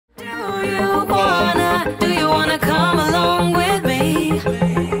come along with me?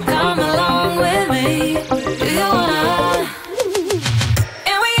 Come along with me. Do you wanna?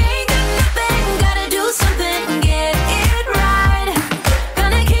 And we ain't got nothing, gotta do something, get it right.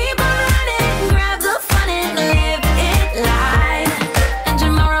 Gonna keep on running, grab the fun and live it light. And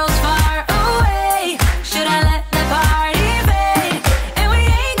tomorrow's far away, should I let the party fade? And we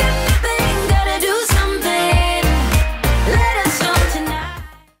ain't got nothing, gotta do something, let us know tonight.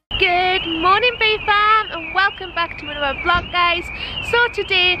 Good morning, Bay Fam, and welcome back to another vlog, guys. So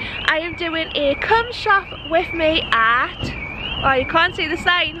today I am doing a come shop with me at, oh, you can't see the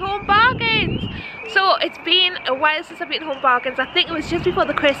sign, Home Bargains. So it's been a while since I've been at Home Bargains. I think it was just before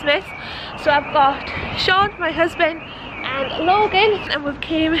the Christmas. So I've got Sean, my husband, and Logan, and we've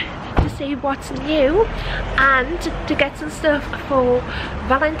came to see what's new and to get some stuff for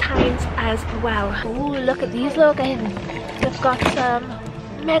Valentine's as well. Oh, look at these, Logan. They've got some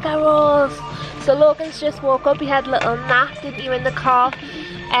mega rolls. So Logan's just woke up, he had a little nap, didn't you, in the car.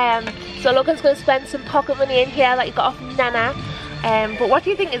 So Logan's going to spend some pocket money in here that he got off Nana. But what do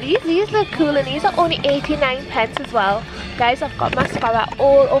you think of these? These look cool, and these are only 89 pence as well. Guys, I've got mascara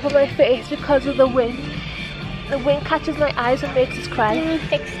all over my face because of the wind. The wind catches my eyes and makes us cry.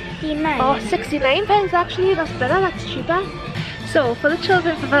 69. Oh, 69 pence actually, that's better, that's cheaper. So for the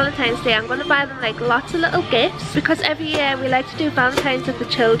children for Valentine's Day, I'm going to buy them like lots of little gifts, because every year we like to do Valentine's with the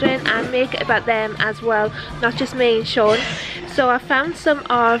children and make it about them as well, not just me and Sean. So I found some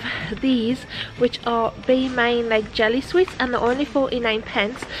of these, which are Be Mine like jelly sweets, and they're only 49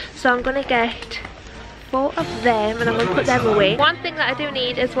 pence. So I'm going to get 4 of them and I'm going to put them away. One thing that I do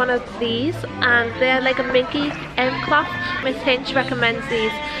need is one of these, and they're like a minky cloth. Miss Hinch recommends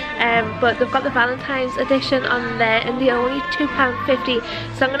these, but they've got the Valentine's edition on there and they're only £2.50.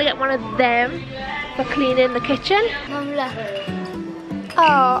 So I'm going to get one of them for cleaning the kitchen. Mum, look.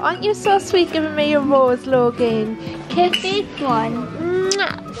 Oh, aren't you so sweet giving me your rose, Logan? Kiss Big one.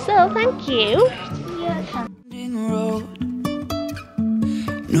 So thank you. Road,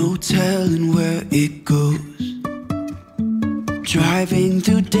 no telling where it goes. Driving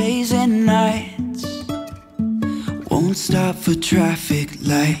through days and nights, won't stop for traffic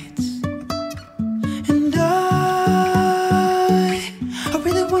lights. And I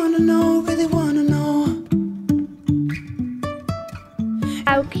really wanna know, really wanna know.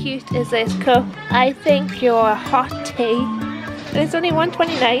 How cute is this cup? I think you're a hot tea. And it's only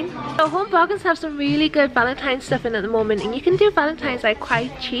 $1.29. So Home Bargains have some really good Valentine's stuff in at the moment, and you can do Valentine's like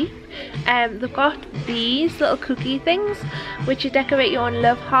quite cheap. They've got these little cookie things which you decorate your own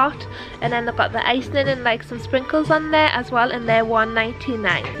love heart, and then they've got the icing and like some sprinkles on there as well, and they're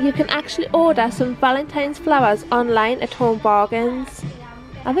 $1.99. You can actually order some Valentine's flowers online at Home Bargains.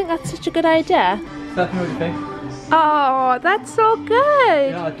 I think that's such a good idea. Stephanie, what do you think? Oh, that's so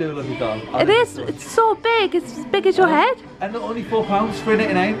good. Yeah, I do love your doll. It is. It's so big. It's as big as your head. And only £4 for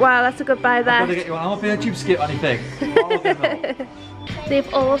 $3.99. Wow, that's a good buy there. I've got to get you one. I'm a bit of a cheap skip, anything.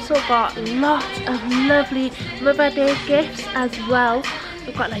 They've also got lots of lovely Mother's Day gifts as well.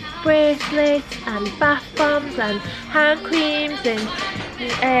 They've got like bracelets and bath bombs and hand creams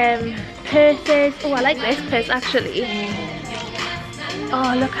and purses. Oh, I like this purse actually.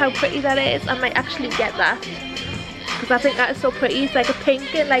 Oh, look how pretty that is. I might actually get that, because I think that is so pretty. It's like a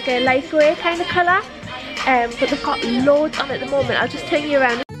pink and like a light grey kind of colour. But they've got loads on at the moment. I'll just turn you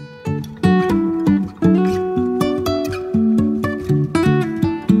around.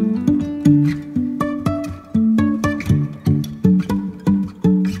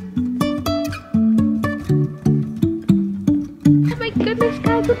 Oh my goodness,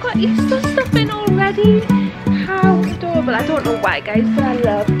 guys, we've got Easter stuff in already. How adorable. I don't know why, guys, but I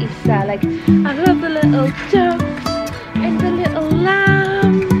love Easter. Like, I love the little ducks and the little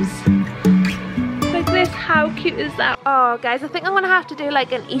lambs. Like this, how cute is that? Oh, guys, I think I'm gonna have to do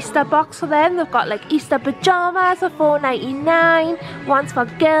like an Easter box for them. They've got like Easter pajamas for $4.99. One's for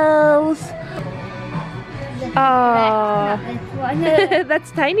girls. Oh,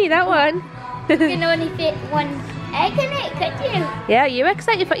 that's tiny, that one. You can only fit one egg in it, could you? Yeah, you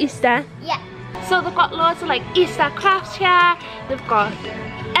excited for Easter? Yeah. So they've got loads of like Easter crafts here. They've got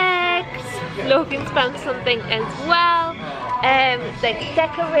eggs. Logan's found something as well. Like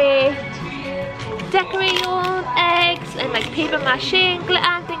decorate your own eggs and like paper mache and glitter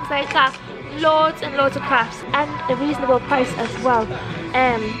and things like that. Loads and loads of crafts, and a reasonable price as well.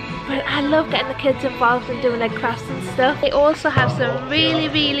 But I love getting the kids involved and doing like crafts and stuff. They also have some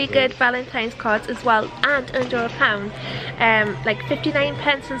really good Valentine's cards as well, and under £1. Like 59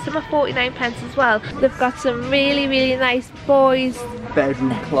 pence, and some are 49 pence as well. They've got some really nice boys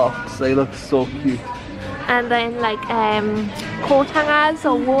bedroom clocks. They look so cute. and then like coat hangers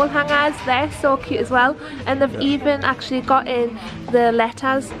or wall hangers. They're so cute as well, and they've even actually got in the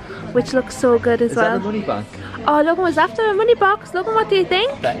letters, which looks so good as well. Is that the money bank? Oh, Logan was after a money box. Logan, what do you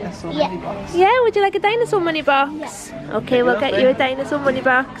think? Dinosaur money box. Yeah, would you like a dinosaur money box? Yeah. Okay, we'll get you a dinosaur money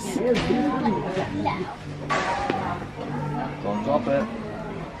box. Don't drop it.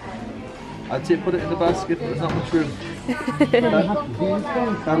 I'd say put it in the basket, but there's not much room.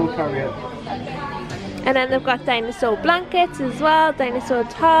 That'll carry it. And then they've got dinosaur blankets as well, dinosaur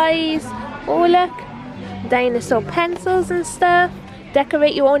ties. Oh look, dinosaur pencils and stuff.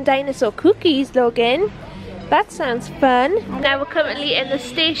 Decorate your own dinosaur cookies, Logan. That sounds fun. Now we're currently in the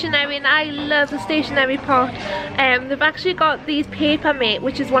stationery, and I love the stationery part. They've actually got these Papermate,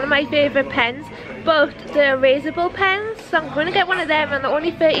 which is one of my favourite pens, but they're erasable pens, so I'm going to get one of them, and they're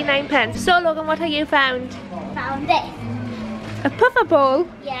only 39 pence. So Logan, what have you found? Found it. A puffer ball?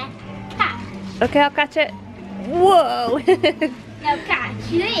 Yeah. Catch. Okay, I'll catch it. Whoa! No, catch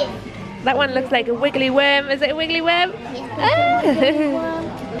this. That one looks like a wiggly worm. Is it a wiggly worm? Yes.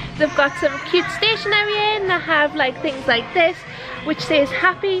 They've got some cute stationery in. They have like things like this, which says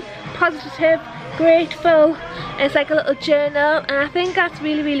happy, positive, grateful. And it's like a little journal, and I think that's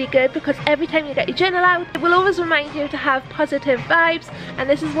really, really good, because every time you get your journal out, it will always remind you to have positive vibes, and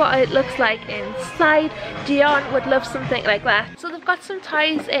this is what it looks like inside. Dionne would love something like that. So they've got some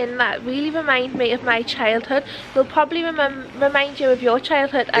toys in that really remind me of my childhood. They'll probably remind you of your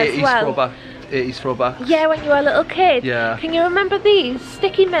childhood as well. Throwback. 80s throwback. Yeah, when you were a little kid. Yeah. Can you remember these?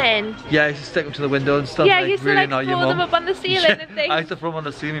 Sticky men. Yeah, I used to stick them to the window and stuff. Yeah, like, you used to really like annoy throw your them mum. up on the ceiling and things. I used to throw them on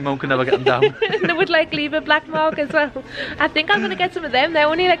the ceiling, my mum could never get them down. And they would like leave a black mark as well. I think I'm going to get some of them. They're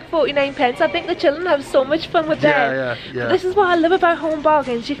only like 49 pence. I think the children have so much fun with them. Yeah. This is what I love about home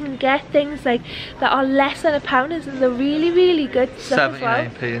bargains. You can get things like that are less than £1, and they're really, really good stuff as well.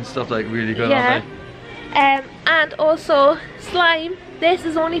 79p and stuff, like really good, Yeah. aren't And also slime. This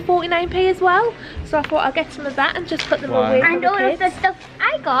is only 49p as well. So I thought I'd get some of that and just put them Wow. away for And the all of kids. the stuff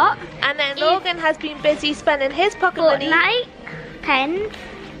I got. And then Logan has been busy spending his pocket money. Fortnite pens.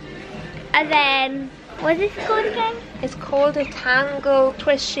 And then, what is it called again? It's called a tangle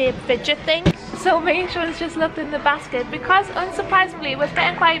twist shaped fidget thing. So me and Sean's just looked in the basket, because unsurprisingly it was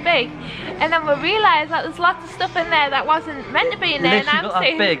getting quite big, and then we realised that there's lots of stuff in there that wasn't meant to be in there. Literally and not I'm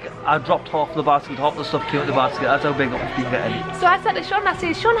that saying, big. I dropped half the basket, half the stuff came in the basket. That's how big it was been getting. so I said to Sean, I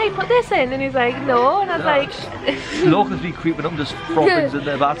said, Sean, how you put this in? And he's like, no. And I was like, Logan's been creeping up, just throwing things in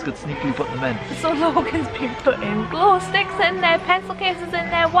their basket, sneakily putting them in. so Logan's been putting glow sticks in there, pencil cases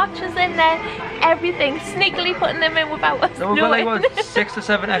in there, watches in there, everything, sneakily putting them in without us So we've got knowing. like what, 6 to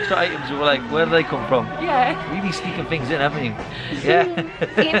 7 extra items. We were like, where do they come from? Yeah. We be sneaking things in, haven't you? Yeah.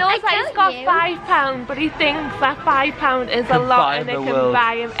 He knows that he's got you. £5, but he thinks that £5 is a Can lot, buy and him it the can world.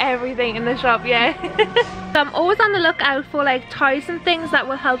 buy him everything in the shop, yeah. So I'm always on the lookout for like toys and things that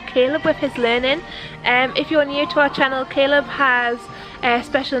will help Caleb with his learning. If you're new to our channel, Caleb has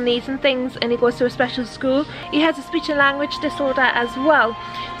special needs and things, and he goes to a special school. He has a speech and language disorder as well.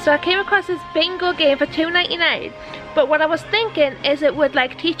 So I came across this bingo game for £2.99. But what I was thinking is it would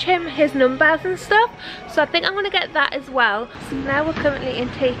like teach him his numbers and stuff. So I think I'm going to get that as well. So now we're currently in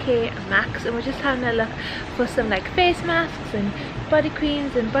TK Maxx, and we're just having a look for some like face masks and body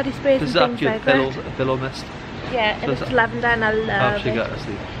creams and body sprays This is and things actually like that. a pillow mist. Yeah, and So it's is that- lavender, and I love Actually it. got to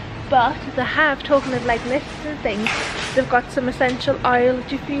sleep. But they have, talking of like mists and things, they've got some essential oil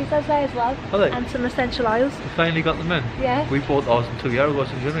diffusers there as well. Are they? And some essential oils. We finally got them in. Yeah. We bought ours 2 years ago,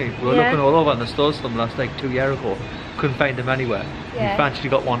 didn't we? We were Yeah. looking all over in the stores for them last like 2 years ago. Couldn't find them anywhere. Yeah. We eventually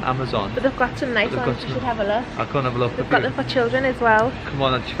got one on Amazon. But they've got some nice But they've ones, got you some- should have a look. I can't have a look. They've got them for children as well. Come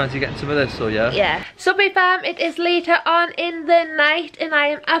on, do you fancy getting some of this? So yeah. Yeah. So fam, it is later on in the night, and I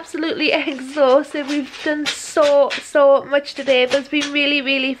am absolutely exhausted. We've done so much today. But it's been really,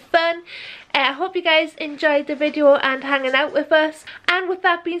 really fun. I hope you guys enjoyed the video and hanging out with us. And with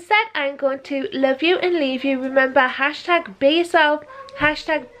that being said, I'm going to love you and leave you. Remember, hashtag be yourself,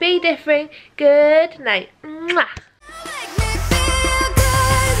 hashtag be different. Good night. Mwah.